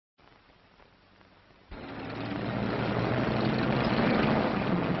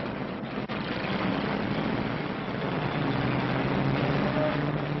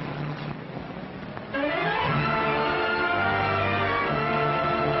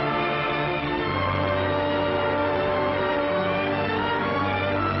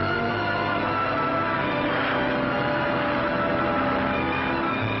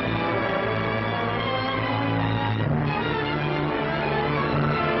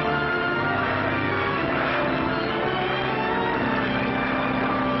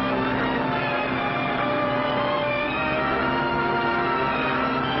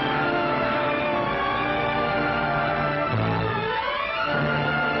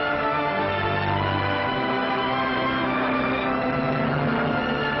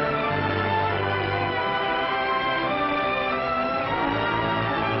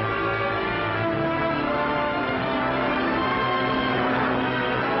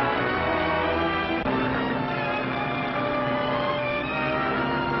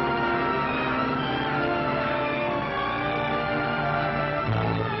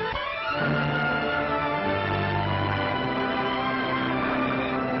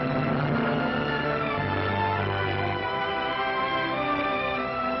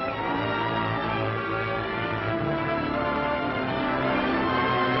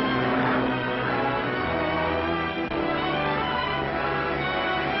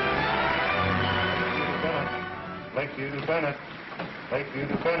Lakeview to Bennett. Lakeview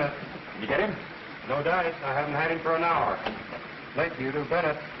to Bennett. You get him? No dice. I haven't had him for an hour. Lakeview to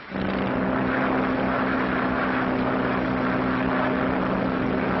Bennett.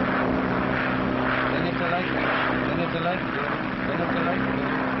 Bennett to Lakeview. Bennett to Lakeview. Bennett to Lakeview.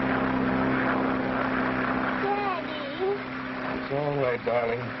 Daddy. It's all right,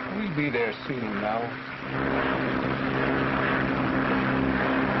 darling. We'll be there soon now.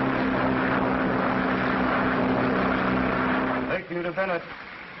 Lakeview to Bennett.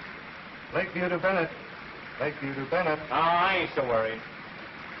 Lakeview to Bennett. Lakeview to Bennett. Oh, I ain't so worried.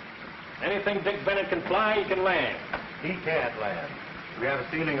 Anything Dick Bennett can fly, he can land. He can't land. We have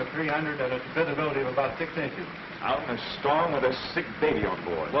a ceiling of 300 and a visibility of about 6 inches. Out in a storm with a sick baby on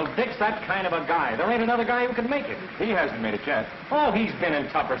board. Well, Dick's that kind of a guy. There ain't another guy who can make it. He hasn't made it yet. Oh, he's been in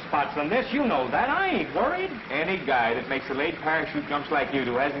tougher spots than this. You know that. I ain't worried. Any guy that makes a late parachute jumps like you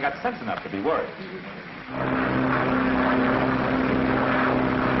do hasn't got sense enough to be worried.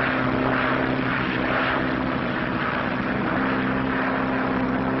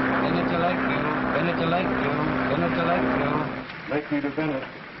 Bennett to Lakeview. Bennett to Lakeview. Bennett to Lakeview. Lakeview to Bennett.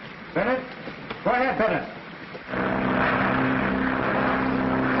 Bennett? Go ahead, Bennett.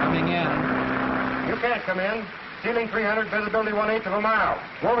 Coming in. You can't come in. Ceiling 300, visibility 1/8 of a mile.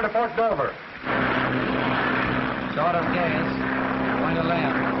 Go over to Fort Dover. Short of gas. Going to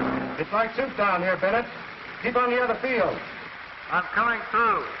land. It's like soup down here, Bennett. Keep on the other field. I'm coming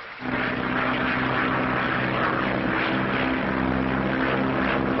through.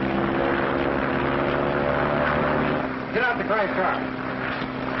 Get out the gray car.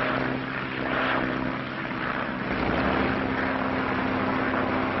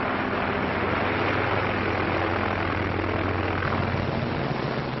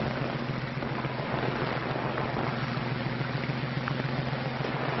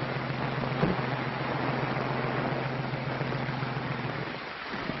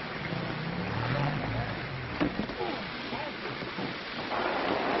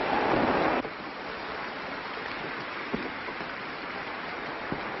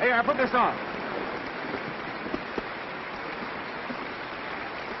 Here, I put this on.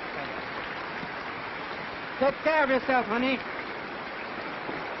 Take care of yourself, honey.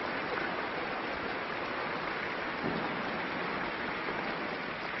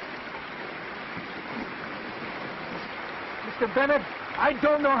 Mr. Bennett, I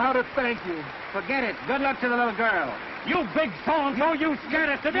don't know how to thank you. Forget it. Good luck to the little girl. You big phone, you scared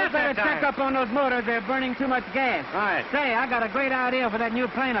us to You death better that time. check up on those motors. They're burning too much gas. Right. Say, I got a great idea for that new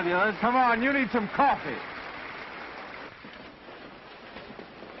plane of yours. Come on, you need some coffee.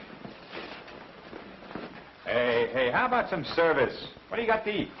 Hey, how about some service? What do you got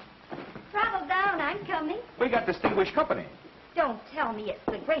to eat? Travel down, I'm coming. We got distinguished company. Don't tell me it's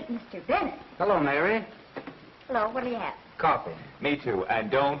the great Mr. Bennett. Hello, Mary. Hello, what do you have? Coffee. Me too.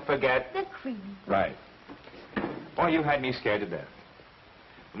 And don't forget... The cream. Right. Boy, you had me scared to death.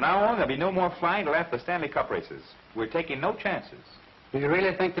 From now on, there'll be no more flying till after the Stanley Cup races. We're taking no chances. Do you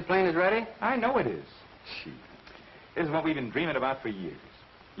really think the plane is ready? I know it is. Gee, this is what we've been dreaming about for years.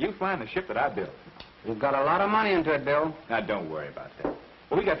 You flying the ship that I built. You've got a lot of money into it, Bill. Now, don't worry about that.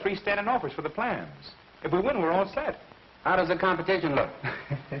 Well, we got 3 standing offers for the plans. If we win, we're all set. How does the competition look?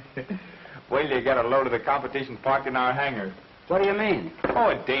 Well, you got a load of the competition parked in our hangar. What do you mean? Oh,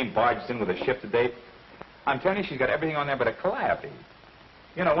 a dame barged in with a ship today. I'm telling you, she's got everything on there but a calliope.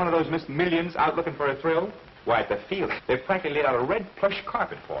 You know, one of those Miss Millions out looking for a thrill? Why, at the field, they've practically laid out a red plush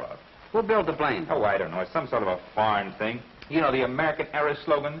carpet for her. Who built the plane? Oh, I don't know. It's some sort of a foreign thing. You know, the American era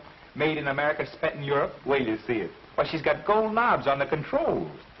slogan, made in America, spent in Europe. Wait till you see it. Why, she's got gold knobs on the controls.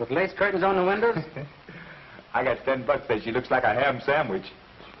 With lace curtains on the windows? I got $10 that she looks like a ham sandwich.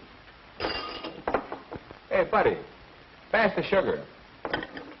 Hey, buddy, pass the sugar.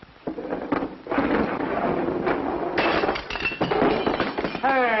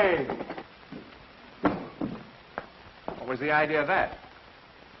 Hey! What was the idea of that?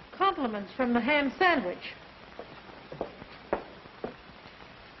 Compliments from the ham sandwich.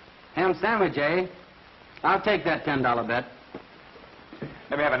 Ham sandwich, eh? I'll take that $10 bet.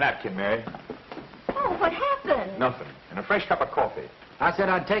 Let me have a napkin, Mary. Oh, what happened? Nothing. And a fresh cup of coffee. I said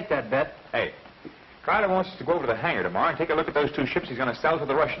I'd take that bet. Hey, Carter wants us to go over to the hangar tomorrow and take a look at those 2 ships he's going to sell to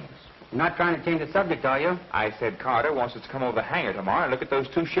the Russians. You're not trying to change the subject, are you? I said Carter wants us to come over to the hangar tomorrow and look at those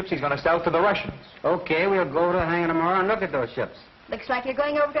 2 ships he's going to sell to the Russians. Okay, we'll go to the hangar tomorrow and look at those ships. Looks like you're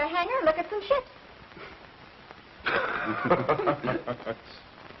going over to a hangar and look at some ships.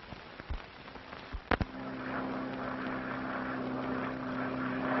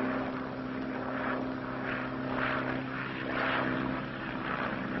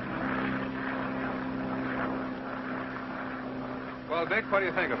 Well, Dick, what do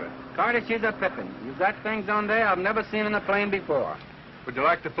you think of it? Carter, she's a pippin. You've got things on there I've never seen in a plane before. Would you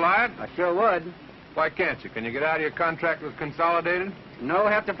like to fly it? I sure would. Why can't you? Can you get out of your contract with Consolidated? No,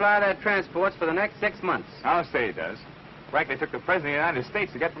 have to fly that transports for the next 6 months. I'll say he does. Frankly, took the President of the United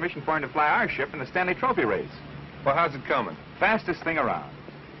States to get permission for him to fly our ship in the Stanley Trophy race. Well, how's it coming? Fastest thing around.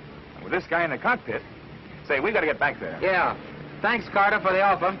 And with this guy in the cockpit, say, we got to get back there. Yeah. Thanks, Carter, for the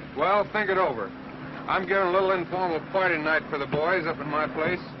offer. Well, think it over. I'm giving a little informal party night for the boys up in my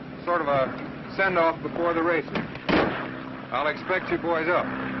place. Sort of a send-off before the races. I'll expect you boys up.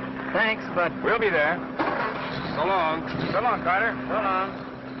 Thanks, but... We'll be there. So long. So long, Carter. So long.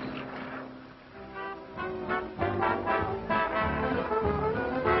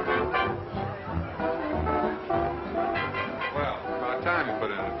 Well, about time you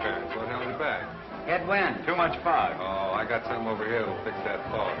put in an appearance. What held you back? Head wind. Too much fog. Oh, I got something over here that'll fix that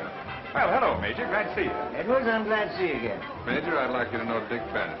fog. Well, hello, Major. Glad to see you. Edwards, I'm glad to see you again. Major, I'd like you to know Dick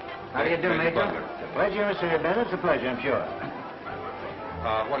Bennett. How do you do, Major? Butler. It's a pleasure, Mr. Bennett. It's a pleasure, I'm sure.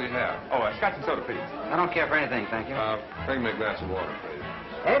 What do you have? Oh, scotch and soda, please. I don't care for anything, thank you. Bring me a glass of water, please.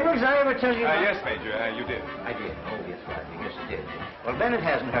 Edwards, I ever tell you... Yes, Major, you did. I did. Oh, yes, Rodney. Yes, I did. Well, Bennett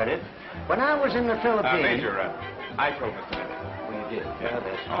hasn't heard it. When I was in the Philippines... Major, I told Mr. Bennett. Oh, you did? Yeah.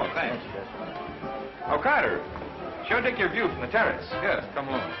 that's Oh, fine. thanks. That's fine. Oh, Carter, show Dick your view from the terrace. Yes, come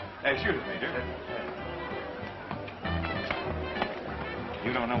along. Shoot it, Major.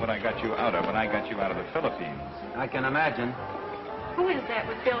 You don't know what I got you out of when I got you out of the Philippines. I can imagine. Who is that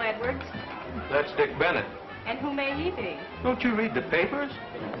with Bill Edwards? That's Dick Bennett. And who may he be? Don't you read the papers?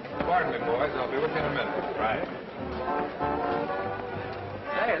 Pardon me, boys. I'll be with you in a minute. Right.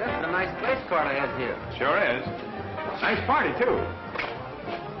 Hey, this is a nice place Carter has here. Sure is. Nice party, too.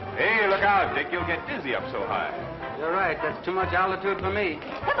 Hey, look out, Dick. You'll get dizzy up so high. You're right. That's too much altitude for me.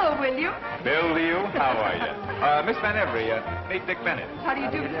 Hello, William. Bill to you. How are you? Miss Van Every, meet Dick Bennett. How do you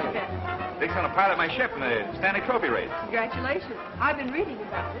do, Mr. Bennett? Dick's going to pilot my ship in the Stanley Trophy race. Congratulations. I've been reading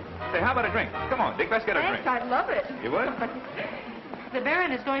about it. Say, how about a drink? Come on, Dick, let's get a Thanks, drink. I'd love it. You would? The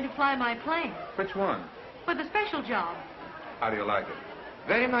Baron is going to fly my plane Which one? for the special job. How do you like it?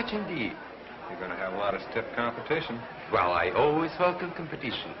 Very much indeed. You're going to have a lot of stiff competition. Well, I always welcome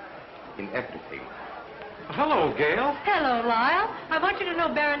competition in everything. Hello, Gail. Hello, Lyle. I want you to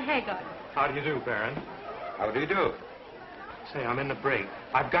know Baron Haggard. How do you do, Baron? How do you do? Say, I'm in the break.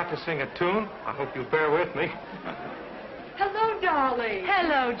 I've got to sing a tune. I hope you'll bear with me. Hello, darling.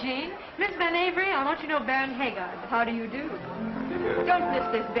 Hello, Jean. Miss Van Avery, I want you to know Baron Haggard. How do you do? Don't miss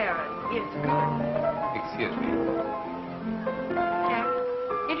this, Baron. It's good. Excuse me. Jack,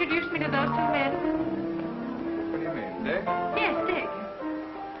 introduce me to those two men. What do you mean, Dick? Yes, Dick.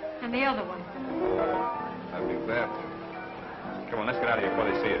 And the other one. I'd be glad to. Come on, let's get out of here before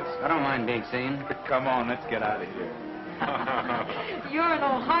they see us. I don't mind being seen. Come on, let's get out of here. You're an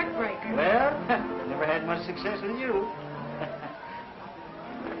old heartbreaker. Well, never had much success with you.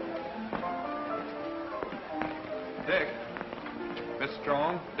 Dick. Miss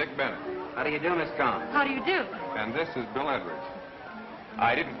Strong, Dick Bennett. How do you do, Miss Strong? How do you do? And this is Bill Edwards.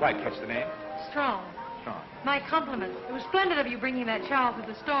 I didn't quite catch the name. Strong. Strong. My compliments. It was splendid of you bringing that child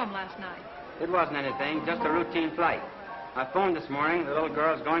through the storm last night. It wasn't anything, just a routine flight. I phoned this morning. The little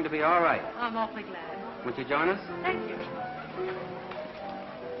girl's going to be all right. I'm awfully glad. Won't you join us? Thank you.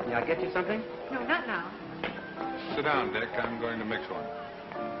 Yeah, I'll get you something? No, not now. Sit down, Dick. I'm going to mix one.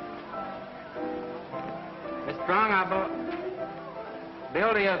 Miss Strong,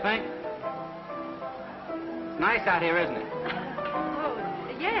 Bill, do you think? It's nice out here, isn't it? Oh,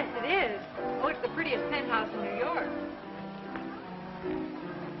 yes, it is. Oh, it's the prettiest penthouse in New York.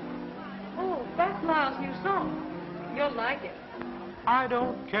 Oh, that's Lyle's new song. You'll like it. I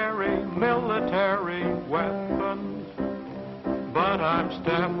don't carry military weapons, but I'm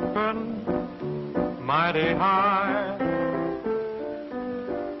stepping mighty high.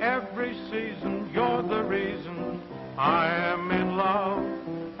 Every season, you're the reason I am in love,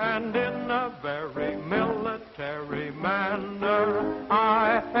 and in a very military manner.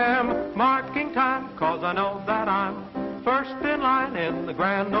 I am marking time, 'cause I know that I'm first in line in the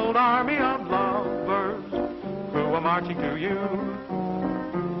grand old army of lovers who are marching to you.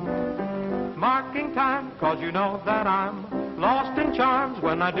 Marking time, 'cause you know that I'm lost in charms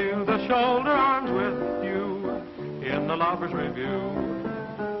when I do the shoulder arms with you in the Lover's Review.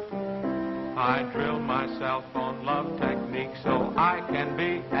 I drill myself on love technique so I can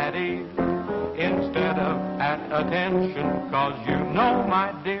be at ease instead of at attention, 'cause you know,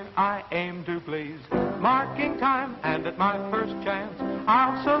 my dear, I aim to please. Marking time, and at my first chance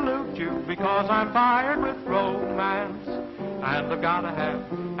I'll salute you, because I'm fired with romance. And I've gotta have,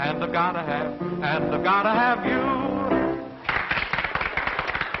 and I've gotta have, and I've gotta have you.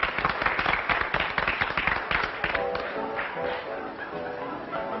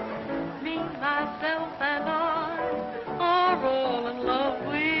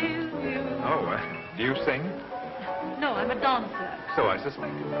 Do you sing? No, I'm a dancer. So I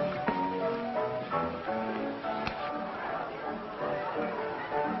suspected.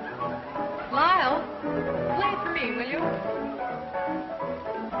 Lyle, play it for me, will you?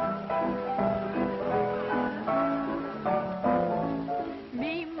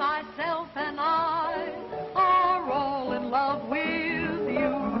 Me, myself, and I are all in love with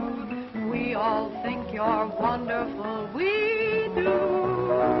you. We all think you're wonderful, we do.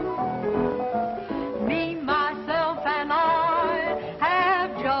 Me, myself, and I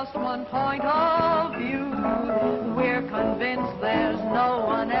have just one point of view. We're convinced there's no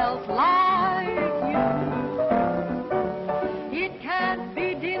one else like you. It can't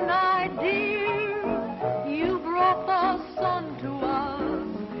be denied, dear, you brought the sun to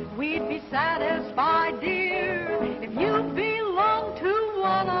us. We'd be satisfied, dear, if you belong to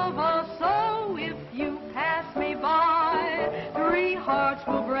one of us. So if you pass me by, 3 hearts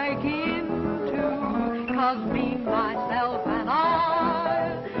will break in two, 'cause me, myself, and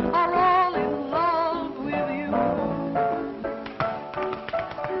I are all in love with you.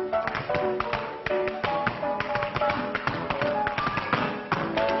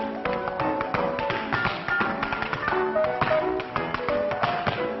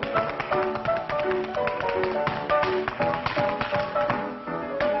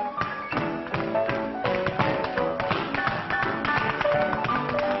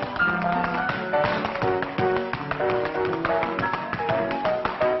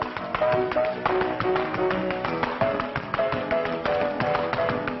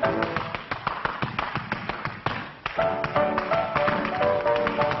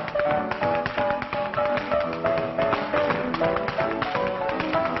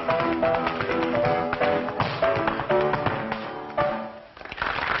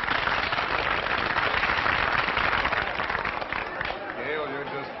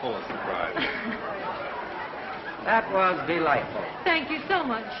 That was delightful. Thank you so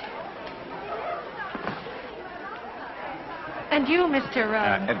much. And you, Mr.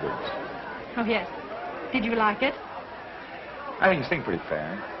 Edwards. Oh, yes. Did you like it? I think you sing pretty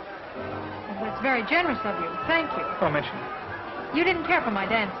fair. Well, that's very generous of you. Thank you. Don't mention it. You didn't care for my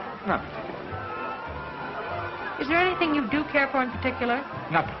dancing. Not particularly. Is there anything you do care for in particular?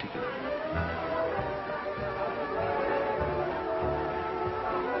 Not particularly.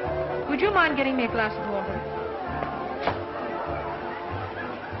 Would you mind getting me a glass of water?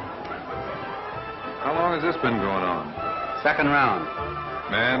 How long has this been going on? Second round.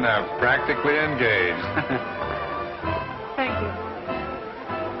 Man, they're practically engaged. Thank you.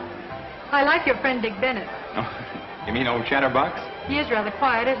 I like your friend Dick Bennett. Oh, you mean old Chatterbox? He is rather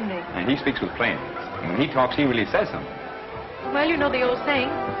quiet, isn't he? And he speaks with plainness. And when he talks, he really says something. Well, you know the old saying,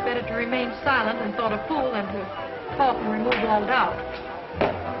 better to remain silent and thought a fool than to talk and remove all doubt.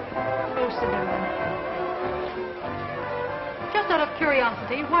 Oh, sit down. Just out of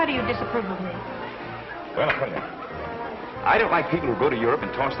curiosity, why do you disapprove of me? Well, I'll tell you. I don't like people who go to Europe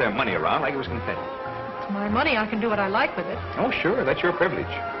and toss their money around like it was confetti. It's my money. I can do what I like with it. Oh, sure. That's your privilege.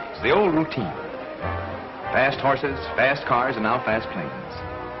 It's the old routine. Fast horses, fast cars, and now fast planes.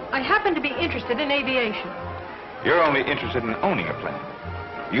 I happen to be interested in aviation. You're only interested in owning a plane.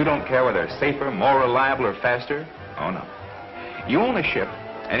 You don't care whether it's safer, more reliable, or faster. Oh, no. You own a ship,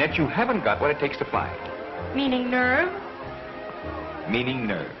 and yet you haven't got what it takes to fly it. Meaning nerve? Meaning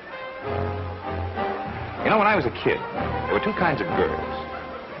nerve. You know, when I was a kid, there were 2 kinds of girls.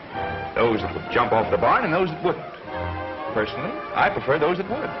 Those that would jump off the barn and those that wouldn't. Personally, I prefer those that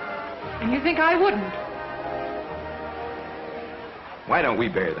would. And you think I wouldn't? Why don't we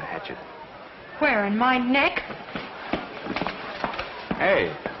bury the hatchet? Where, in my neck?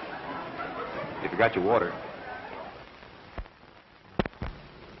 Hey, you forgot your water.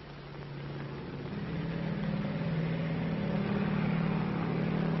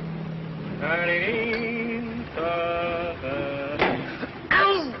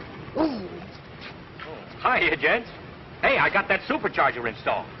 Hiya, gents. Hey, I got that supercharger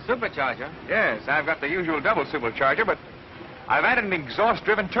installed. Supercharger? Yes, I've got the usual double supercharger, but I've added an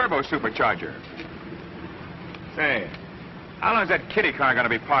exhaust-driven turbo supercharger. Say, how long is that kiddie car going to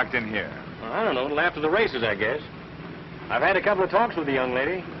be parked in here? Well, I don't know. Till after the races, I guess. I've had a couple of talks with the young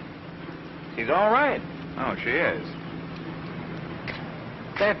lady. She's all right. Oh, she is.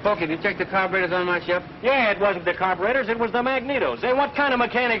 Say, Pokey, did you check the carburetors on my ship? Yeah, it wasn't the carburetors, it was the magnetos. Say, what kind of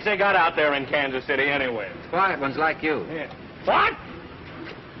mechanics they got out there in Kansas City anyway? Quiet ones like you. Yeah. What?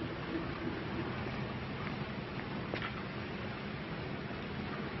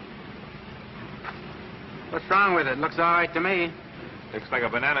 What's wrong with it? Looks all right to me. Looks like a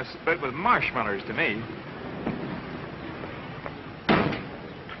banana split with marshmallows to me.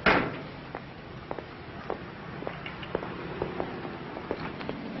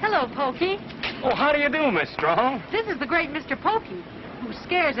 Hello, Pokey. Oh, how do you do, Miss Strong? This is the great Mr. Pokey, who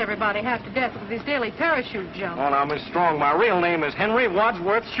scares everybody half to death with his daily parachute jump. Oh, now, Miss Strong, my real name is Henry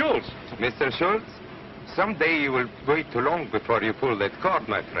Wadsworth Schultz. Mr. Schultz, someday you will wait too long before you pull that cord,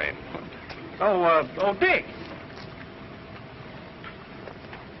 my friend. Oh, Dick.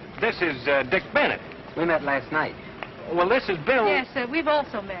 This is Dick Bennett. We met last night. Well, this is Bill. Yes, we've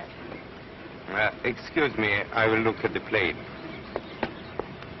also met. Excuse me, I will look at the plane.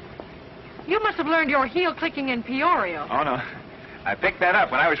 You must have learned your heel clicking in Peoria. Oh, no. I picked that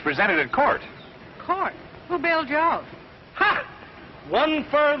up when I was presented at court. Court? Who bailed you out? Ha! One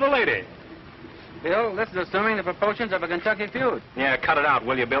for the lady. Bill, this is assuming the proportions of a Kentucky feud. Yeah, cut it out,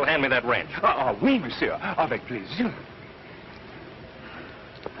 will you, Bill? Hand me that wrench. Oui, monsieur. Avec plaisir.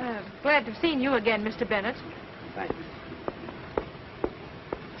 Glad to have seen you again, Mr. Bennett. Thanks.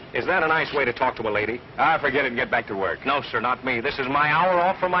 Is that a nice way to talk to a lady? Forget it and get back to work. No, sir, not me. This is my hour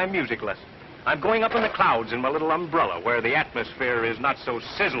off for my music lesson. I'm going up in the clouds in my little umbrella where the atmosphere is not so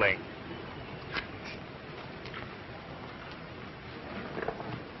sizzling.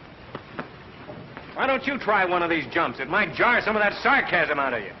 Why don't you try one of these jumps? It might jar some of that sarcasm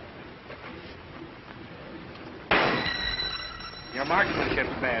out of you. Your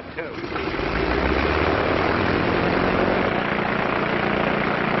marksmanship's bad, too.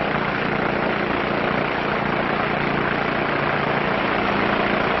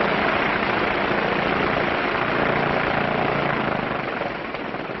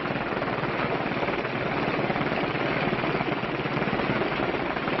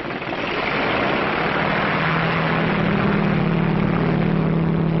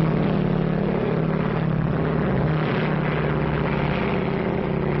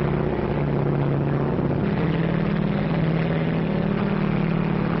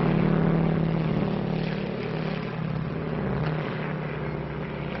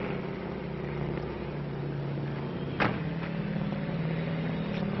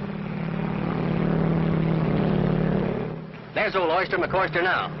 There's old Oyster McCoyster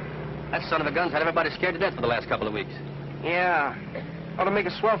now. That son of a gun's had everybody scared to death for the last couple of weeks. Yeah. Ought to make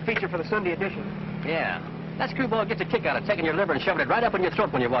a swell feature for the Sunday edition. Yeah. That screwball gets a kick out of taking your liver and shoving it right up in your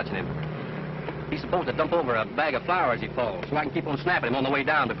throat when you're watching him. He's supposed to dump over a bag of flour as he falls, so I can keep on snapping him on the way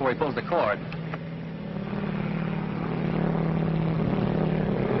down before he pulls the cord.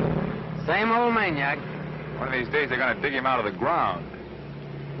 Same old maniac. One of these days they're going to dig him out of the ground.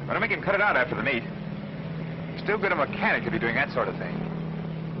 Better make him cut it out after the meet. Still good a mechanic to be doing that sort of thing.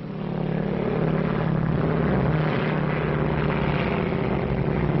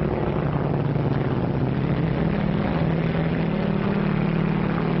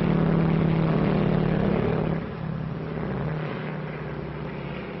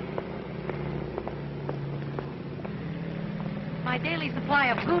 My daily supply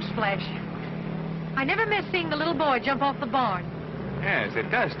of goose flesh. I never miss seeing the little boy jump off the barn. Yes, it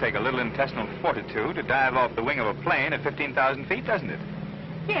does take a little intestinal fortitude to dive off the wing of a plane at 15,000 feet, doesn't it?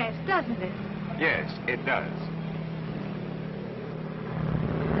 Yes, doesn't it? Yes, it does.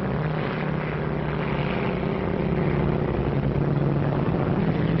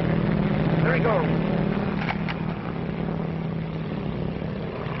 There he goes.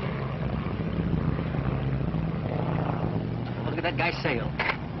 Look at that guy sail.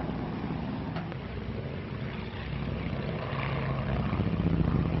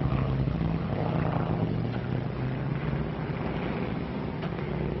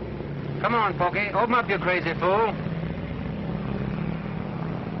 Come on, Pokey. Open up, you crazy fool.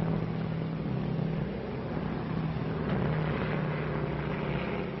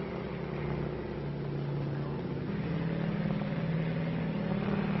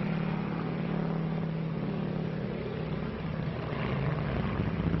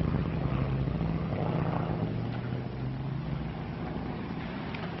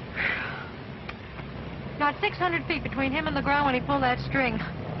 Got 600 feet between him and the ground when he pulled that string.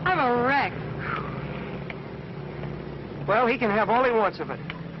 I'm a wreck. Well, he can have all he wants of it.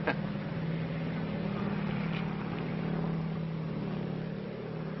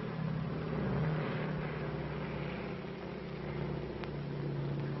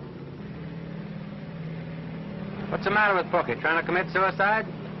 What's the matter with Pokey? Trying to commit suicide?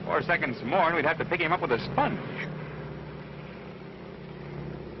 4 seconds more and we'd have to pick him up with a sponge.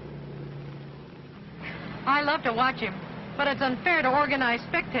 I love to watch him, but it's unfair to organized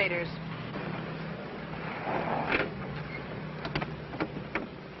spectators.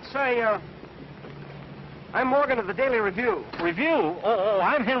 Say, I'm Morgan of the Daily Review. Review? Oh,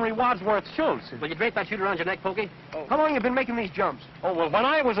 I'm Henry Wadsworth Schultz. Will you drape that chute around your neck, Pokey? Oh. How long have you been making these jumps? Oh, well, when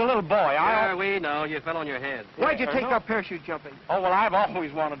I was a little boy, Yeah, we know. You fell on your head. Why'd you take up parachute jumping? Oh, well, I've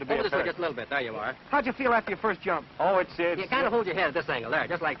always wanted to be Hold a this way parachute. just a little bit. There you are. How'd you feel after your first jump? Oh, it's... You kind of hold your head at this angle. There,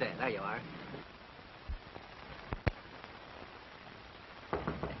 just like that. There you are.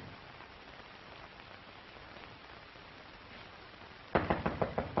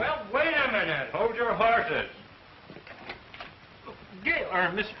 Well, wait a minute. Hold your horses.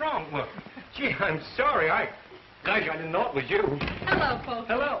 Miss Strong. Well, gee, I'm sorry. Gosh, I didn't know it was you. Hello, Pokey.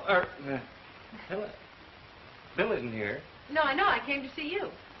 Hello. Hello. Bill isn't here. No, I know. I came to see you.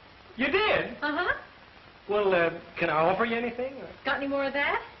 You did? Uh-huh. Well, can I offer you anything? Got any more of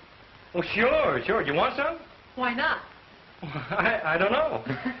that? Oh, sure. Do you want some? Why not? I don't know.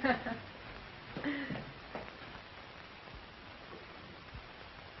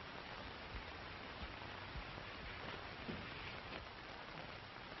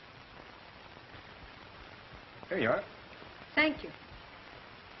 Here you are. Thank you.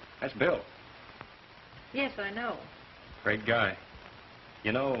 That's Bill. Yes, I know. Great guy.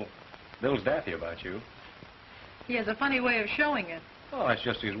 You know, Bill's daffy about you. He has a funny way of showing it. Oh, that's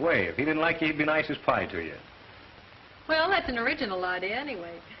just his way. If he didn't like you, he'd be nice as pie to you. Well, that's an original idea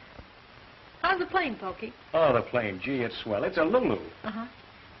anyway. How's the plane, Pokey? Oh, the plane. Gee, it's swell. It's a Lulu. Uh-huh.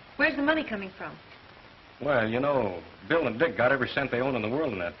 Where's the money coming from? Well, you know, Bill and Dick got every cent they own in the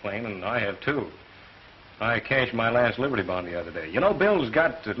world in that plane, and I have too. I cashed my last Liberty Bond the other day. You know, Bill's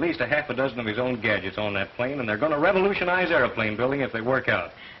got at least a half a dozen of his own gadgets on that plane, and they're going to revolutionize airplane building if they work out.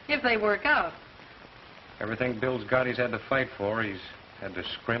 If they work out. Everything Bill's got, he's had to fight for. He's had to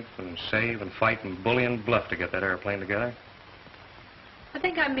scrimp and save and fight and bully and bluff to get that airplane together. I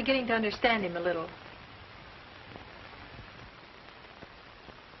think I'm beginning to understand him a little.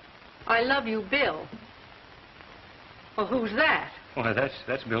 I love you, Bill. Well, who's that? Well,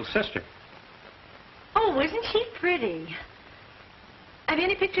 that's Bill's sister. Oh, isn't she pretty? Have you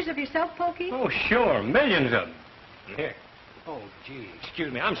any pictures of yourself, Pokey? Oh, sure. Millions of them. Here. Oh, gee,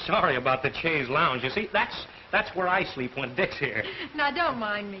 excuse me. I'm sorry about the chaise lounge. You see, that's where I sleep when Dick's here. Now, don't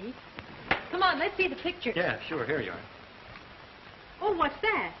mind me. Come on, let's see the pictures. Yeah, sure. Here you are. Oh, what's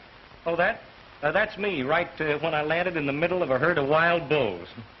that? Oh, that's me, right when I landed in the middle of a herd of wild bulls.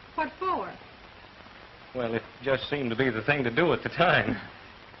 What for? Well, it just seemed to be the thing to do at the time.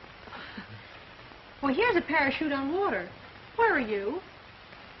 Well, here's a parachute on water. Where are you?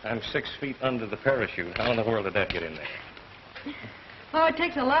 I'm 6 feet under the parachute. How in the world did that get in there? Oh, it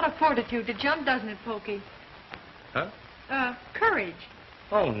takes a lot of fortitude to jump, doesn't it, Pokey? Huh? Courage.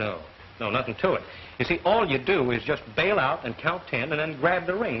 Oh, no. No, nothing to it. You see, all you do is just bail out and count 10 and then grab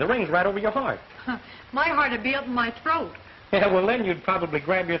the ring. The ring's right over your heart. My heart would be up in my throat. Yeah, well, then you'd probably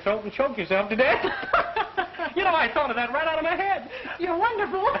grab your throat and choke yourself to death. You know, I thought of that right out of my head. You're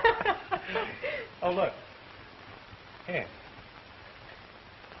wonderful. Oh, look. Here.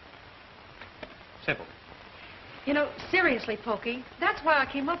 Simple. You know, seriously, Pokey, that's why I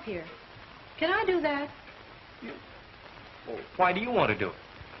came up here. Can I do that? Well, why do you want to do it?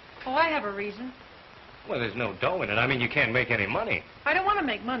 Oh, I have a reason. Well, there's no dough in it. I mean, you can't make any money. I don't want to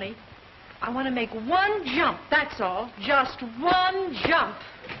make money. I want to make one jump, that's all. Just one jump.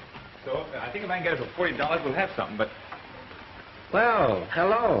 So, I think if I can get it for $40, we'll have something, but... Well,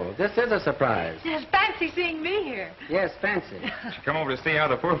 hello. This is a surprise. Yes, fancy seeing me here. Yes, fancy. Did you come over to see how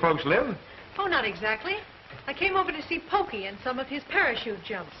the poor folks live? Oh, not exactly. I came over to see Pokey and some of his parachute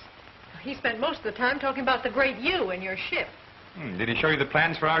jumps. He spent most of the time talking about the great you and your ship. Did he show you the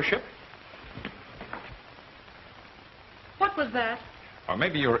plans for our ship? What was that? Or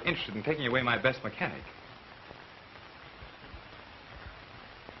maybe you were interested in taking away my best mechanic.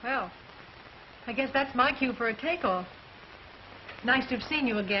 Well, I guess that's my cue for a takeoff. Nice to have seen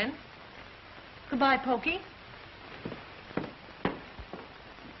you again. Goodbye, Pokey.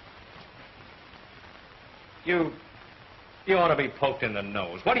 You ought to be poked in the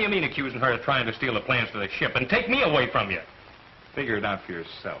nose. What do you mean accusing her of trying to steal the plans for the ship and take me away from you? Figure it out for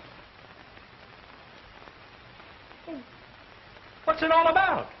yourself. What's it all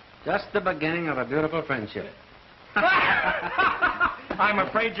about? Just the beginning of a beautiful friendship. I'm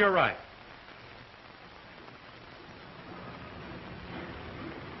afraid you're right.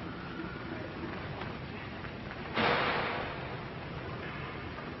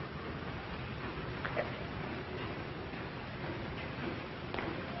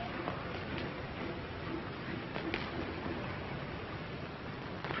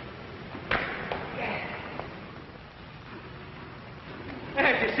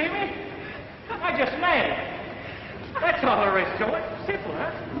 That's all there is to it. Simple,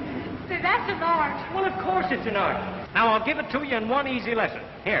 huh? Say, that's an art. Well, of course it's an art. Now, I'll give it to you in one easy lesson.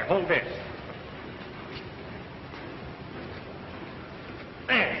 Here, hold this.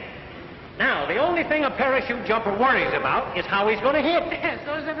 There. Now, the only thing a parachute jumper worries about is how he's going to hit.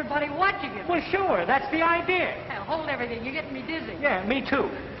 So is everybody watching him. Well, sure, that's the idea. Now, hold everything. You're getting me dizzy. Yeah, me too.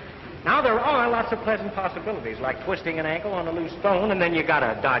 Now, there are lots of pleasant possibilities, like twisting an ankle on a loose bone, and then you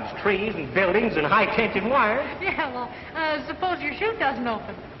gotta dodge trees and buildings and high-tension wires. Yeah, well, suppose your chute doesn't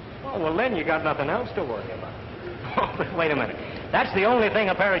open. Oh, well, then you got nothing else to worry about. Oh, but wait a minute. That's the only thing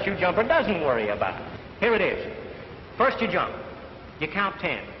a parachute jumper doesn't worry about. Here it is. First you jump. You count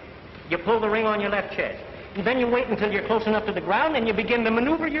 10. You pull the ring on your left chest. And then you wait until you're close enough to the ground, and you begin to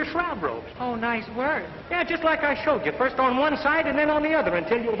maneuver your shroud ropes. Oh, nice word. Yeah, just like I showed you. First on one side and then on the other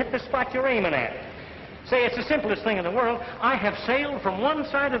until you hit the spot you're aiming at. Say, it's the simplest thing in the world. I have sailed from one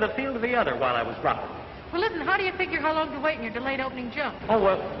side of the field to the other while I was dropping. Well, listen, how do you figure how long to wait in your delayed opening jump? Oh,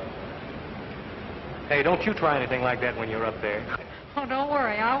 well... Hey, don't you try anything like that when you're up there. Oh, don't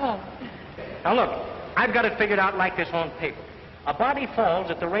worry, I won't. Now, look, I've got it figured out like this on paper. A body falls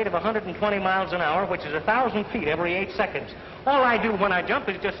at the rate of 120 miles an hour, which is 1,000 feet every 8 seconds. All I do when I jump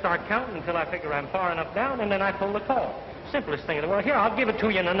is just start counting until I figure I'm far enough down, and then I pull the cord. Simplest thing in the world. Here, I'll give it to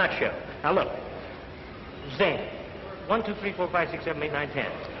you in a nutshell. Now, look. Zing. 1, 2, 3, 4, 5, 6, 7, 8, 9, 10.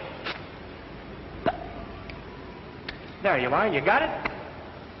 There you are. You got it?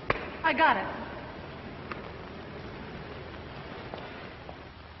 I got it.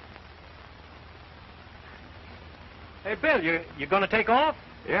 Hey, Bill, you going to take off?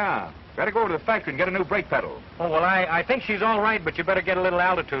 Yeah. Better go to the factory and get a new brake pedal. Oh, well, I think she's all right, but you better get a little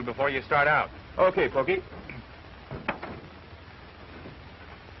altitude before you start out. Okay, Pokey.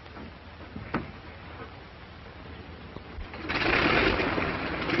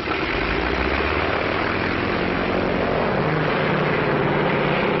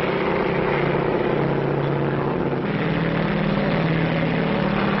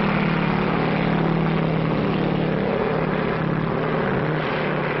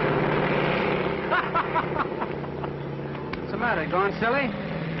 Going silly?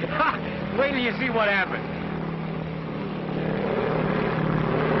 Wait till you see what happens.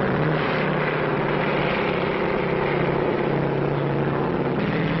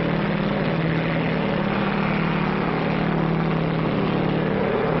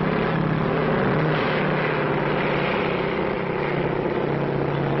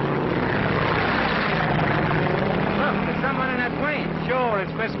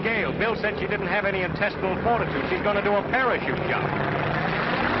 It's Miss Gale. Bill said she didn't have any intestinal fortitude. She's going to do a parachute jump.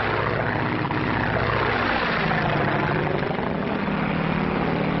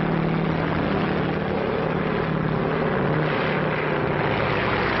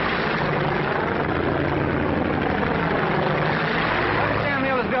 What the damn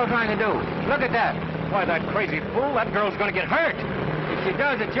hell is Bill trying to do? Look at that. Why, that crazy fool, that girl's going to get hurt. If she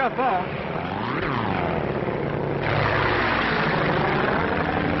does, it's your fault.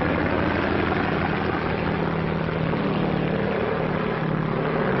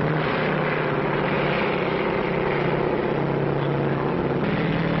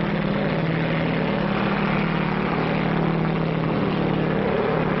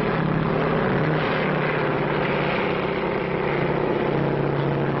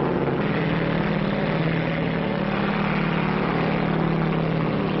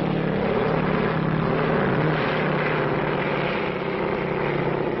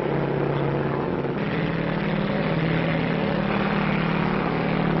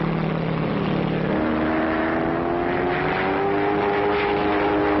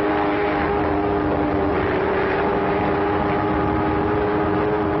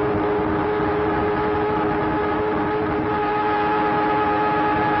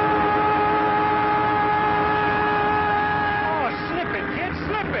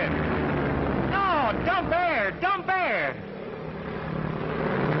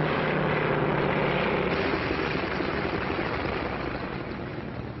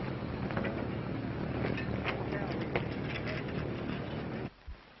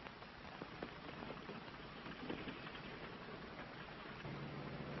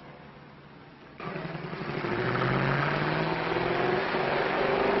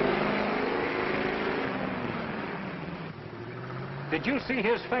 Did you see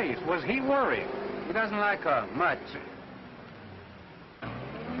his face? Was he worried? He doesn't like her much.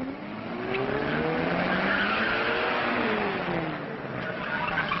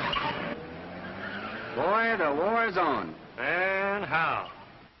 Boy, the war's on. And how?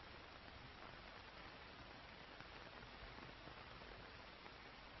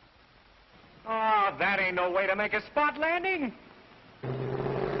 Oh, that ain't no way to make a spot landing.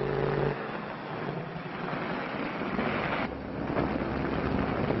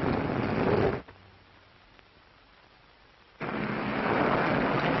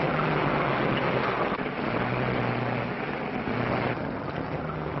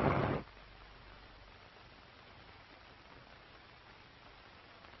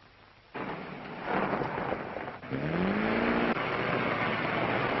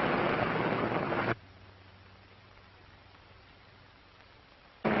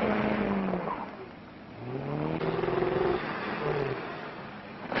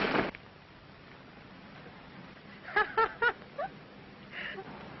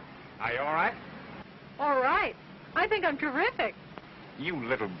 Are you all right? All right. I think I'm terrific. You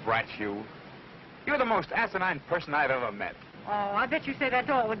little brat, you. You're the most asinine person I've ever met. Oh, I bet you say that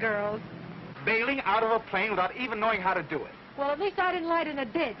to all the girls. Bailing out of a plane without even knowing how to do it. Well, at least I didn't light in a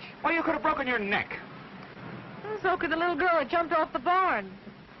ditch. Or you could have broken your neck. So could the little girl that jumped off the barn.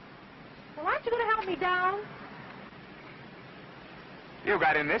 Well, aren't you going to help me down? You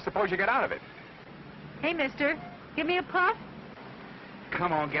got in this. Suppose you get out of it. Hey, mister, give me a puff.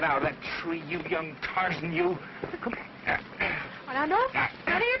 Come on, get out of that tree, you young Tarzan, you. Come on. Well, now,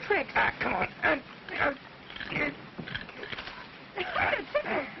 none of your tricks. Come on.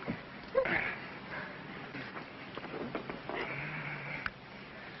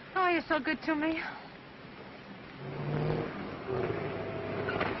 Oh, you're so good to me.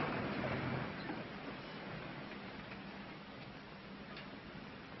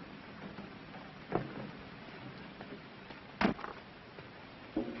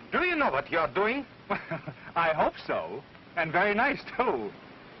 Do you know what you're doing? I hope so. And very nice, too.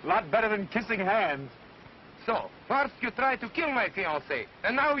 A lot better than kissing hands. So, first you tried to kill my fiancée,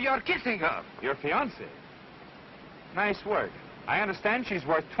 and now you're kissing her. Your fiancée? Nice work. I understand she's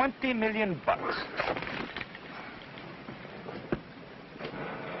worth $20 million.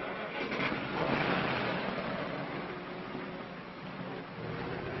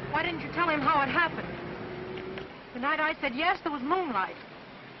 Why didn't you tell him how it happened? The night I said yes, there was moonlight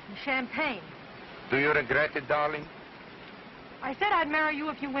and champagne. Do you regret it, darling? I said I'd marry you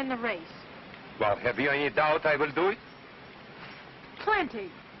if you win the race. Well, have you any doubt I will do it?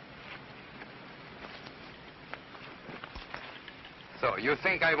 Plenty. So, you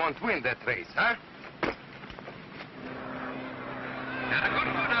think I won't win that race, huh? And a good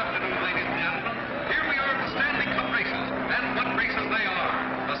afternoon, ladies and gentlemen. Here we are at the Stanley Cup races, and what races they are.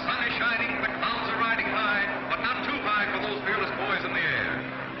 The sun is shining, the clouds are riding high, but not too high for those fearless boys in the air.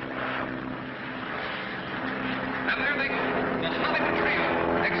 And there they go, the Hollywood trio,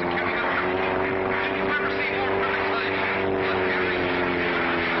 executing a triple. Did you ever see more perfect timing? But here they go.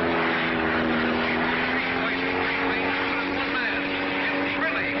 Twice as great range as good as one man. It's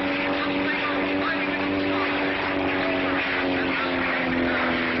thrilling. Up they go, climbing into the stars. And now here they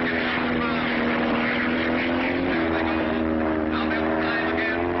come.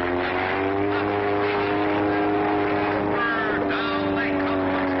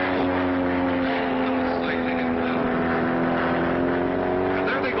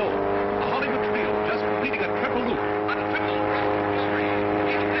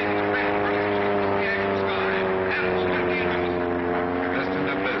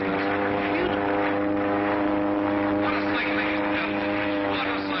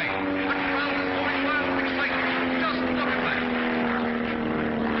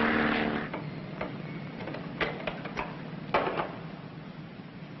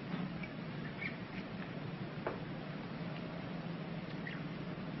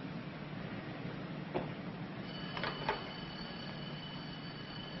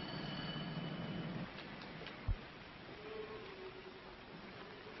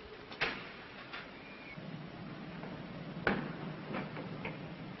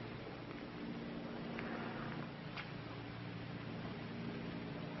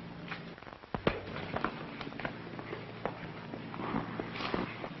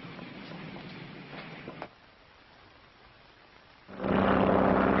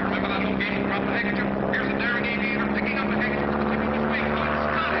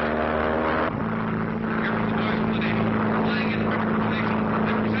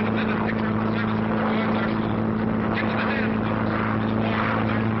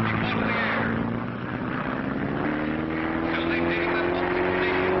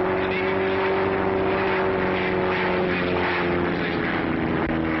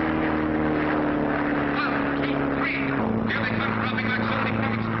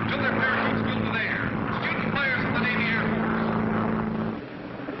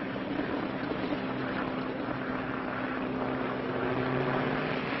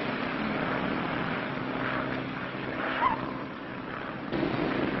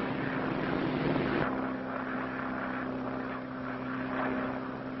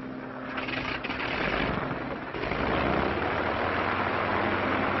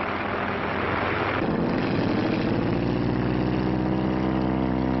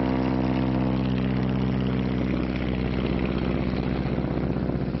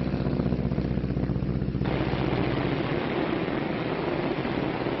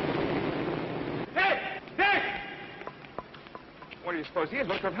 you suppose he is?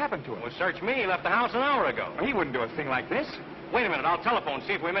 What could have happened to him? Well, search me. He left the house an hour ago. He wouldn't do a thing like this. Wait a minute. I'll telephone,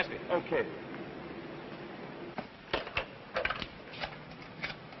 see if we missed it. Okay.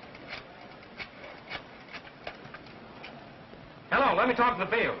 Hello, let me talk to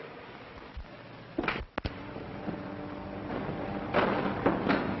the field.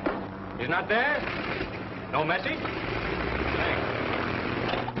 He's not there? No message? Thanks.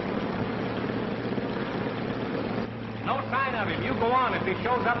 No sign of him. You go on. If he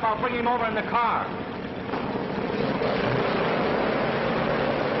shows up, I'll bring him over in the car.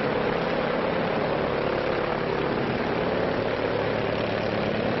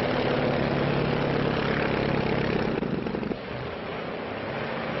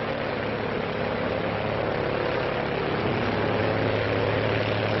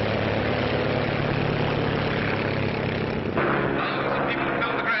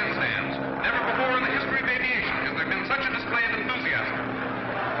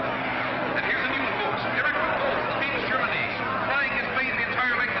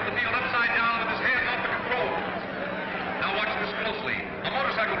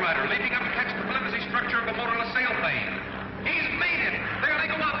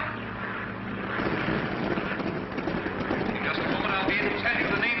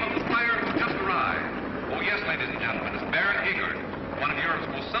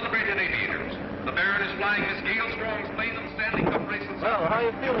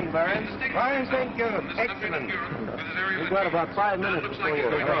 We've got about 5 minutes before you.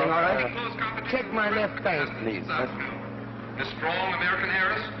 Everything all right? Check my left bank, please. This strong American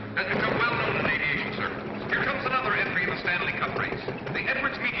heiress has become well known in aviation circles. Here comes another entry in the Stanley Cup race. The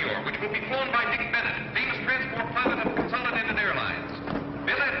Edwards Meteor, which will be flown by Dick Bennett, famous transport pilot of Consolidated Airlines.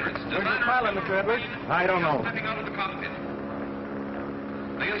 Bill Edwards, designer... Where's the pilot, Mr. Edwards? I don't know. ...stepping out of the cockpit.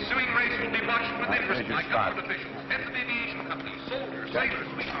 The ensuing race will be watched with interest by government officials, heads of aviation companies, soldiers,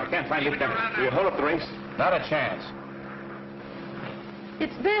 sailors, I can't find Dick Bennett. Will you hold up the race? Not a chance.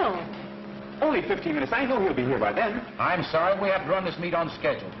 It's Bill. Only 15 minutes. I know he'll be here by then. I'm sorry, we have to run this meet on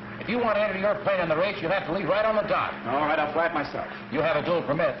schedule. If you want to enter your plane in the race, you'll have to leave right on the dot. All right, I'll fly it myself. You have a dual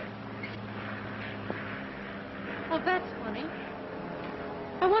permit. Well, that's funny.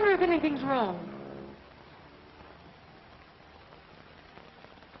 I wonder if anything's wrong.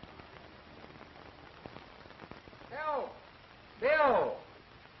 Bill! Bill!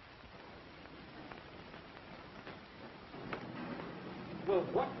 Well,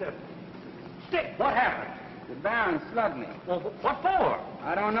 what the... Dick, what happened? The Baron slugged me. Well, what for?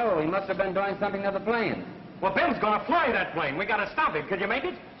 I don't know. He must have been doing something to the plane. Well, Bill's gonna fly that plane. We gotta stop him. Could you make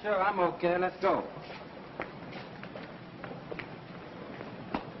it? Sure, I'm okay. Let's go.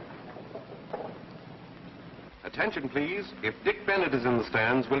 Attention, please. If Dick Bennett is in the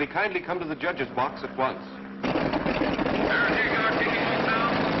stands, will he kindly come to the judge's box at once? There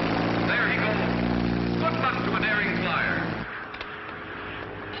he goes. Good luck to a daring flyer.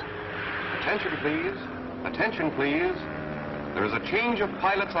 Attention, please. Attention, please. There is a change of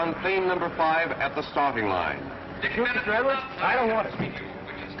pilots on plane number 5 at the starting line. Dick Bennett will not I don't want it. which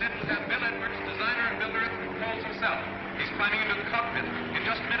instead will have Bill Edwards, designer and builder at the controls himself. He's climbing into the cockpit. In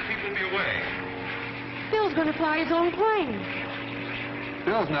just a minute, he will be away. Bill's going to fly his own plane.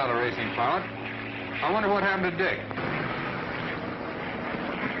 Bill's not a racing pilot. I wonder what happened to Dick.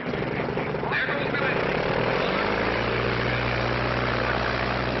 There goes Bill Edwards.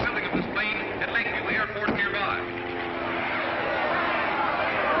 Building of this plane at Lakeview Airport nearby.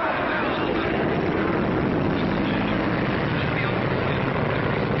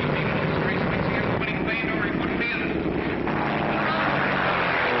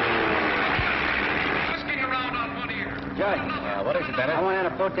 Judge, What is it, Bennett? I want to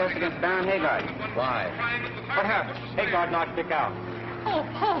enter a protest against Baron Haggard. Why? What happened? Haggard knocked Dick out. Oh,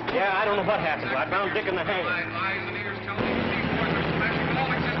 Paul. Yeah, I don't know what happened. I found Dick in the hangar. My eyes and ears tell me these boys are smashing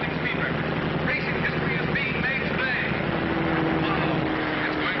all existing speed records. Racing history is being made today. Wow,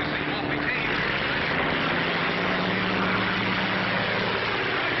 it's going to seem awfully tame.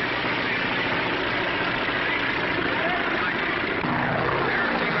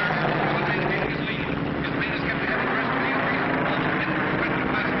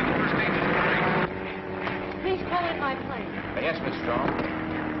 Please call in my plane. Yes, Miss Strong.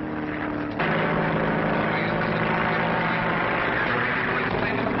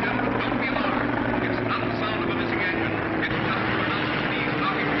 Don't be alarmed. It's not the sound of a missing engine. It's just the pronounced knees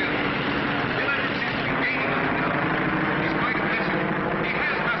knocking together. Bill Edwards seems to be gaining on him now. He's going to pass him. He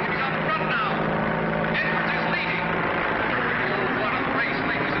has passed him. He's out front now. Edwards is leading. Oh, what a race,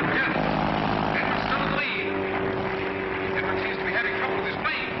 ladies and gentlemen. Edwards still in the lead. Edwards seems to be having trouble with his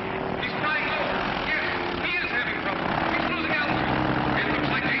plane. He's flying low. Yes, he is having trouble. He's losing altitude.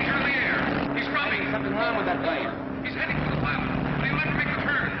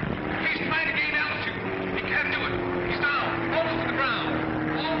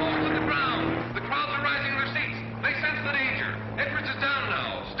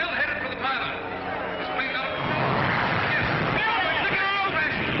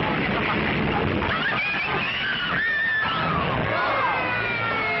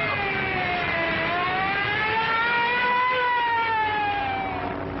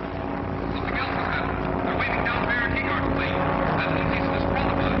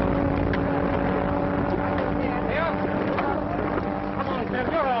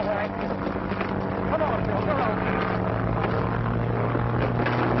 You're all right. Come on, Bill. You're all right.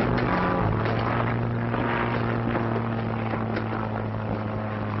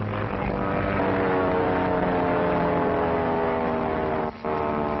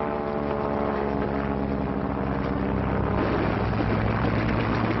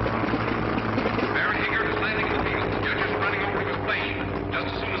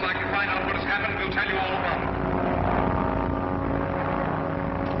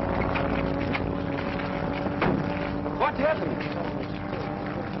 What happened?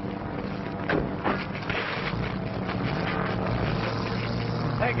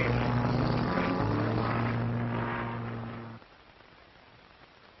 Take it.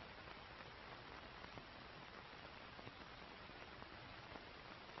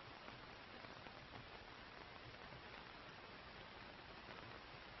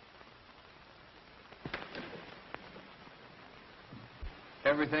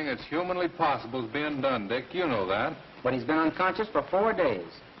 Everything that's humanly possible is being done, Dick. You know that. But he's been unconscious for 4 days.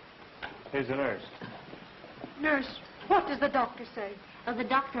 Here's the nurse. Nurse, what does the doctor say? The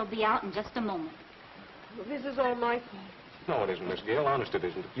doctor will be out in just a moment. Well, this is all my fault. No, it isn't, Miss Gale. Honest, it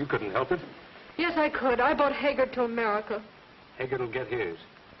isn't. You couldn't help it. Yes, I could. I brought Hager to America. Haggard will get his.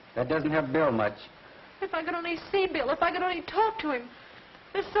 That doesn't help Bill much. If I could only see Bill, if I could only talk to him.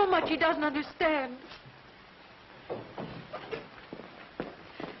 There's so much he doesn't understand.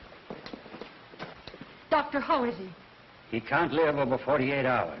 Doctor, how is he? He can't live over 48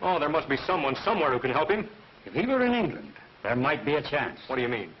 hours. Oh, there must be someone somewhere who can help him. If he were in England, there might be a chance. What do you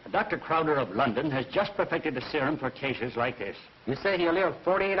mean? Dr. Crowder of London has just perfected a serum for cases like this. You say he'll live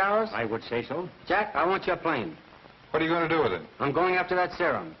 48 hours? I would say so. Jack, I want your plane. What are you going to do with it? I'm going after that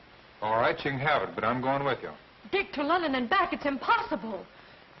serum. All right, you can have it, but I'm going with you. Dick, to London and back, it's impossible.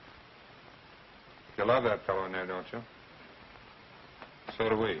 You love that fellow in there, don't you? So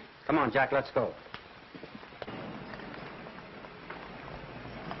do we. Come on, Jack, let's go.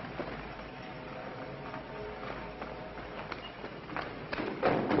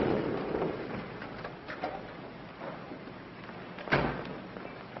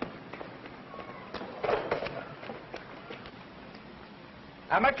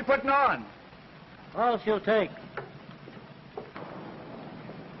 How much you putting on? All she'll take.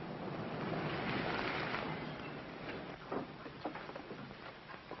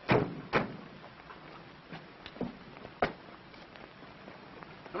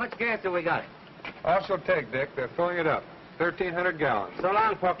 How much gas have we got? All she'll take, Dick. They're filling it up. 1,300 gallons. So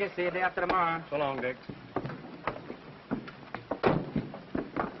long, Porky. See you day after tomorrow. So long, Dick.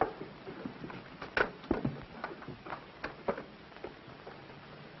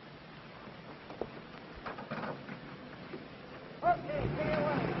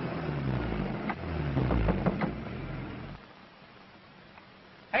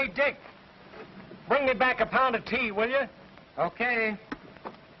 Hey, Dick. Bring me back a pound of tea, will you? Okay.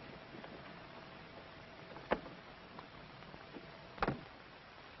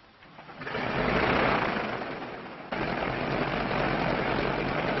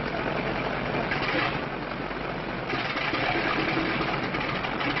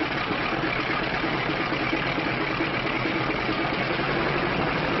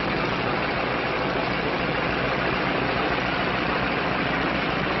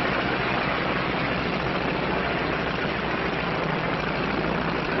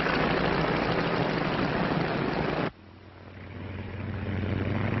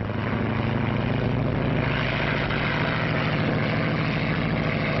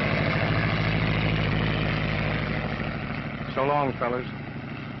 So long, fellas.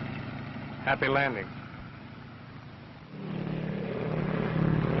 Happy landing.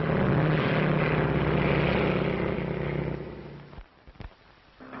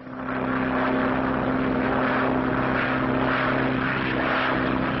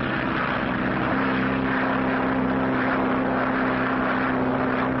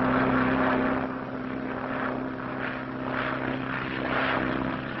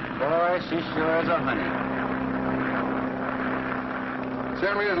 Boy, she sure is a honey.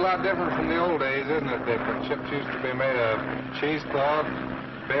 Certainly is a lot different from the old days, isn't it, Dick? When ships used to be made of cheesecloth,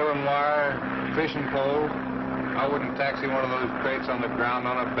 baling wire, fishing pole. I wouldn't taxi one of those crates on the ground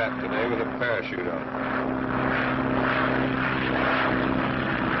on a bet today with a parachute on.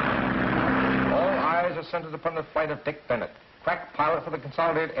 All eyes are centered upon the flight of Dick Bennett, crack pilot for the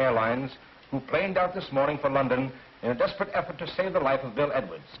Consolidated Airlines, who planed out this morning for London in a desperate effort to save the life of Bill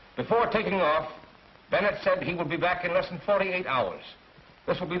Edwards. Before taking off, Bennett said he would be back in less than 48 hours.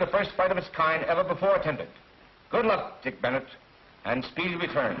 This will be the first flight of its kind ever before attempted. Good luck, Dick Bennett, and speedy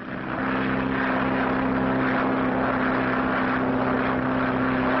return.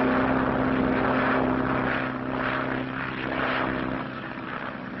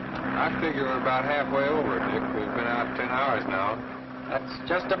 figure we're about halfway over, Dick. We've been out 10 hours now. That's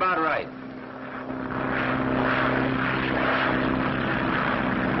just about right.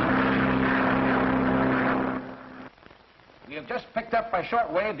 We have just picked up by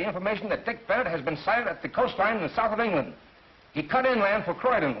shortwave the information that Dick Bennett has been sighted at the coastline in the south of England. He cut inland for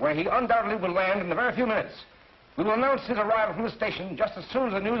Croydon, where he undoubtedly will land in a very few minutes. We will announce his arrival from the station just as soon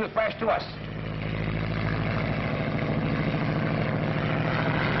as the news is flashed to us.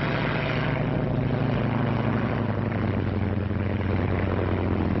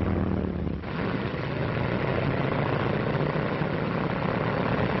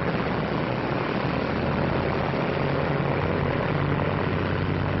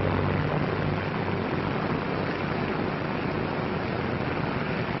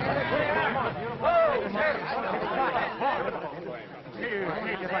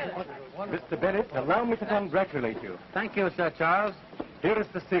 Mr. Bennett, allow me to congratulate you. Thank you, Sir Charles. Here is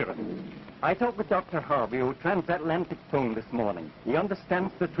the serum. I talked with Dr. Harvey, who transatlantic phone this morning. He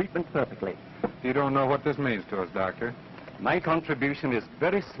understands the treatment perfectly. You don't know what this means to us, Doctor. My contribution is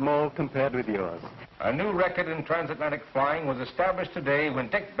very small compared with yours. A new record in transatlantic flying was established today when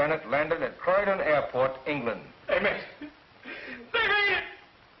Dick Bennett landed at Croydon Airport, England. They made it! They made it!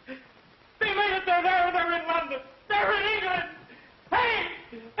 They made it! They're in London! They're in England! Hey!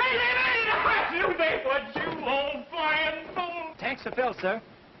 Hey, they made it! I knew they would, you old flying fool! Tanks are filled, sir.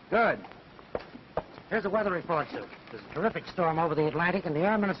 Good. Here's the weather report, Sue. There's a terrific storm over the Atlantic, and the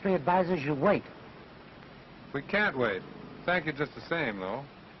Air Ministry advises you wait. We can't wait. Thank you just the same, though.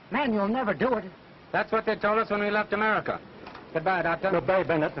 Man, you'll never do it. That's what they told us when we left America. Goodbye, Doctor. Goodbye,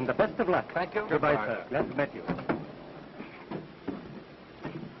 Bennett, and the best of luck. Thank you. Goodbye, sir. Glad to meet you.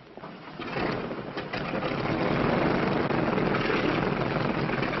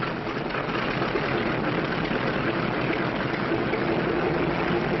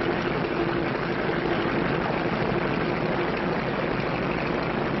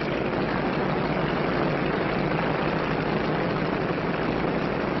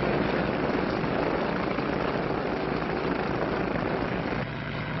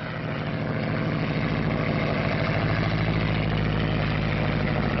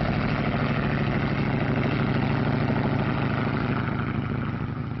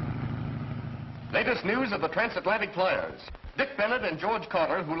 Latest news of the transatlantic flyers. Dick Bennett and George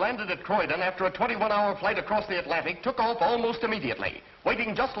Carter, who landed at Croydon after a 21-hour flight across the Atlantic, took off almost immediately,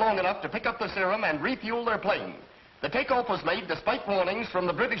 waiting just long enough to pick up the serum and refuel their plane. The takeoff was made despite warnings from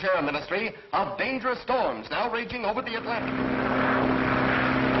the British Air Ministry of dangerous storms now raging over the Atlantic.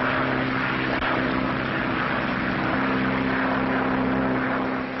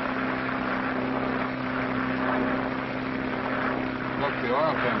 Look, the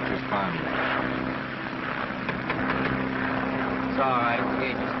oil temperature's climbing. It's all right.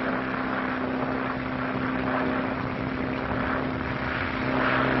 Gauge is good.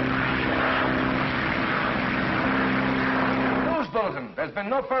 News bulletin. There's been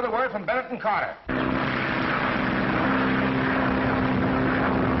no further word from Bennett and Carter.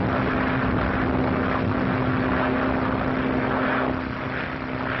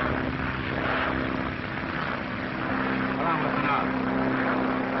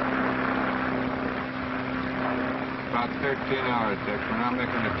 About 13 hours, Dick. We're not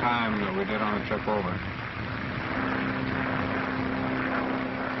making the time that we did on the trip over.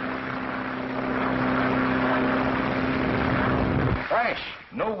 Crash!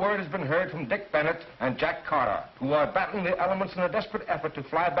 No word has been heard from Dick Bennett and Jack Carter, who are battling the elements in a desperate effort to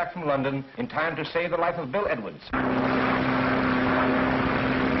fly back from London in time to save the life of Bill Edwards.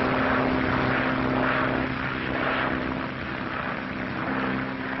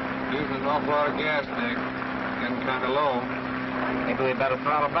 Using an awful lot of gas, Dick. Getting kind of low. Maybe we better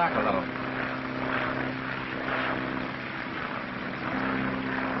throttle back a little.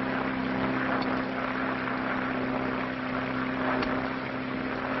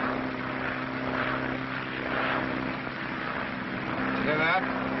 You hear that?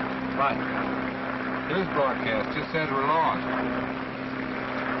 What? News broadcast just says we're lost.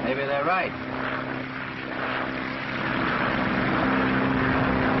 Maybe they're right.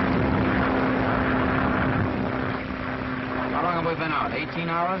 How long have we been out? 18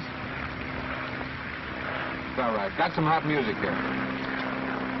 hours? It's all right. Got some hot music here.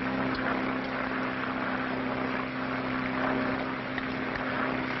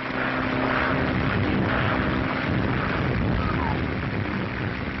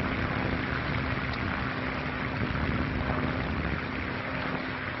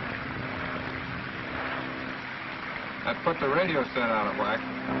 That put the radio set out of whack.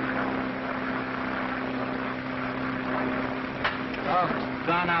 Oh,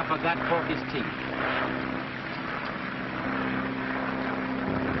 gone out, forgot Porky's teeth.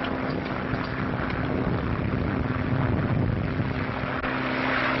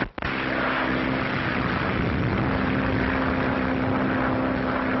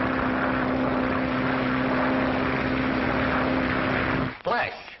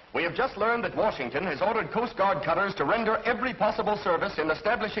 Flash. We have just learned that Washington has ordered Coast Guard cutters to render every possible service in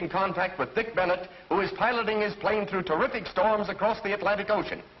establishing contact with Dick Bennett, who is piloting his plane through terrific storms across the Atlantic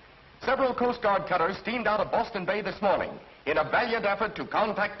Ocean. Several Coast Guard cutters steamed out of Boston Bay this morning in a valiant effort to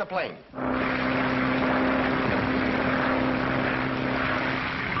contact the plane.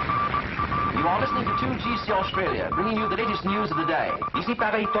 You are listening to 2GC Australia, bringing you the latest news of the day. Ici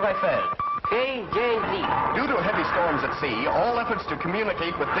Paris, Tour Eiffel. KJZ. Due to heavy storms at sea, all efforts to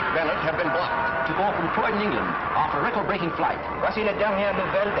communicate with Dick Bennett have been blocked. To call from Croydon, England, after a record-breaking flight. Voici les dernières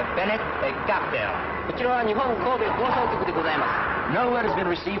nouvelles de Bennett et Carter. No word has been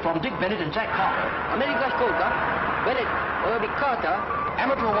received from Dick Bennett and Jack Carter.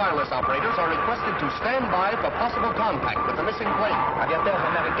 Amateur wireless operators are requested to stand by for possible contact with the missing plane. Aviateurs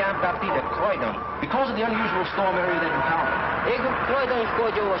américains partis de Croydon. Because of the unusual storm area they've encountered.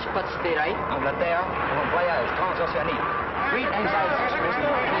 Angleterre, pour un voyage transoceanique. Great anxiety expressed in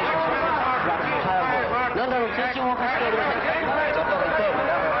the communication throughout the entire world. Les autorités de l'aéroport de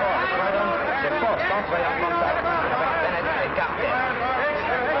Croydon s'efforcent d'entrer en contact avec Bennett et Carter.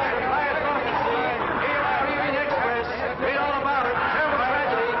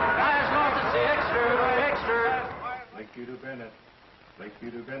 Lakeview to Bennett.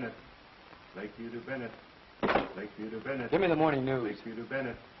 Lakeview to Bennett. Lakeview to Bennett. Lakeview to Bennett. Give me the morning news. Lakeview to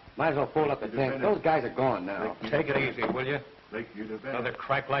Bennett. Might as well fold up the tent. Those guys are gone now. Take it easy, will you? Lakeview to Bennett. Another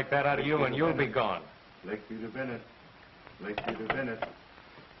crack like that out of you and you'll be gone. Lakeview to Bennett. Lakeview to Bennett.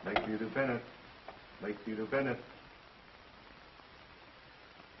 Lakeview to Bennett. Lakeview to Bennett.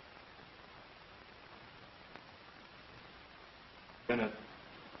 Bennett.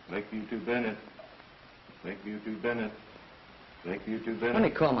 Lakeview to Bennett. Lakeview to Bennett. Lakeview to Bennett. Let me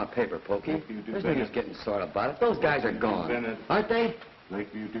call my paper, Pokey. This nigga's getting sore about it. Those guys are gone. Aren't they?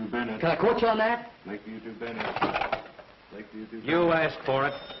 Lakeview to Bennett. Can I quote you on that? Lakeview to Bennett. Lakeview to Bennett. You asked for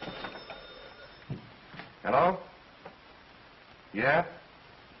it. Hello? Yeah?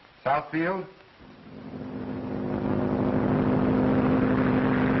 Southfield?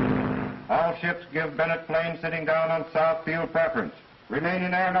 All ships give Bennett plane sitting down on Southfield preference. Remain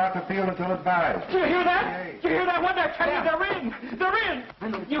in aeronautical field until advised. Do you hear that? Do you hear that? What did I tell you? They're in. They're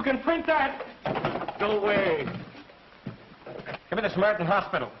in. You can print that. Go away. Give me the Samaritan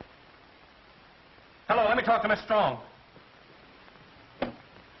Hospital. Hello, let me talk to Miss Strong.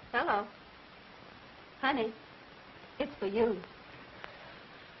 Hello. Honey, it's for you.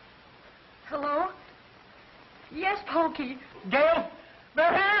 Hello? Yes, Pokey. Gail,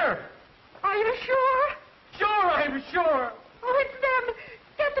 they're here. Are you sure? Sure, I'm sure. Oh, it's them.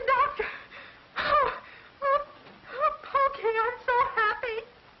 Get the doctor. Oh, Pokey, I'm so happy.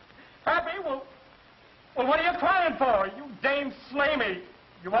 Happy? Well, what are you crying for? You Dame Slamey.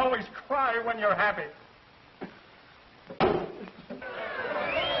 You always cry when you're happy.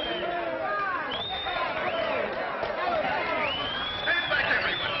 Stand back,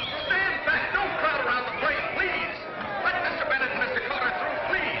 everyone. Stand back. Don't crowd around the plane, please. Let Mr. Bennett and Mr. Carter through,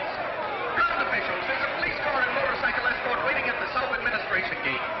 please. Ground officials, there's a police car and motorcycle escort waiting at the South Administration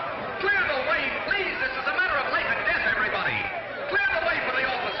Gate. Clear the way, please. This is a matter of life and death, everybody. Clear the way for the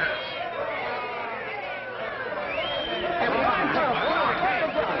officers.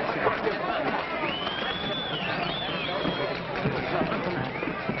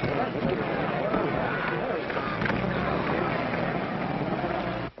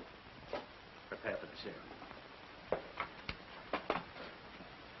 Prepare for the serum.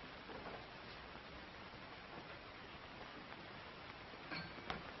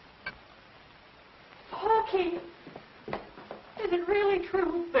 Pokey, is it really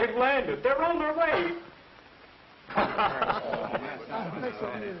true? They've landed. They're on their way.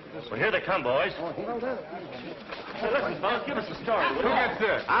 Well, here they come, boys. Hey, listen, fellas, give us a story. Who gets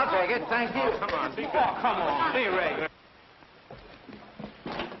this? I'll take it, thank you. Come on, be Oh, come on. Be regular.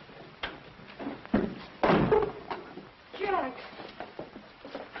 Jack.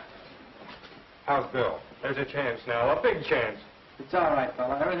 How's Bill? There's a chance now, a big chance. It's all right,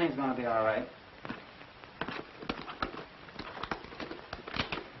 fella. Everything's going to be all right.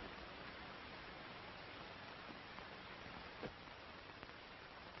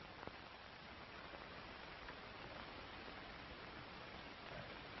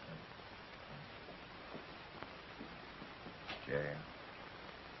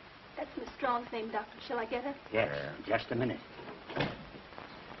 That's Miss Strong's name, Doctor. Shall I get her? Yes, just a minute.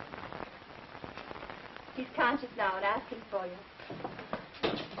 He's conscious now and asking for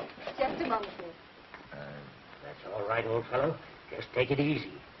you. Just a moment, please. That's all right, old fellow. Just take it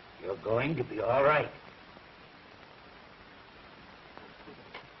easy. You're going to be all right.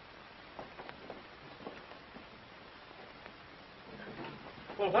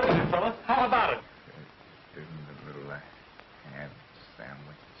 Well, what is it, fella? How about it? Isn't a little ham sandwich?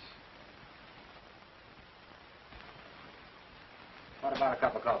 What about a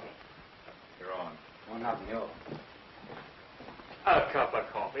cup of coffee? You're on. Oh, nothing, you. A cup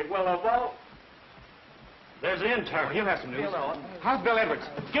of coffee. Well, of all... There's the intern. You have some news. How's Bill Edwards?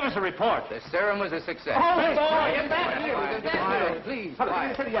 Give us a report. The serum was a success. Oh, boy, get back here. Quiet, please.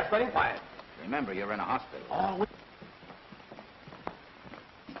 Quiet. Yes, buddy, quiet. Remember, you're in a hospital. Oh,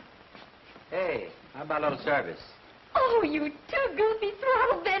 Hey, how about a little service? Oh, you two goofy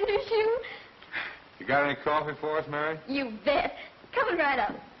throttle benders, you. You got any coffee for us, Mary? You bet. Coming right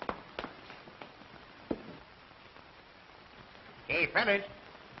up. Hey, fellas.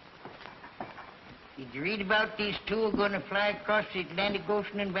 Did you read about these two are going to fly across the Atlantic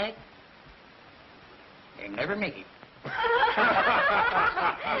Ocean and back? They'll never make it.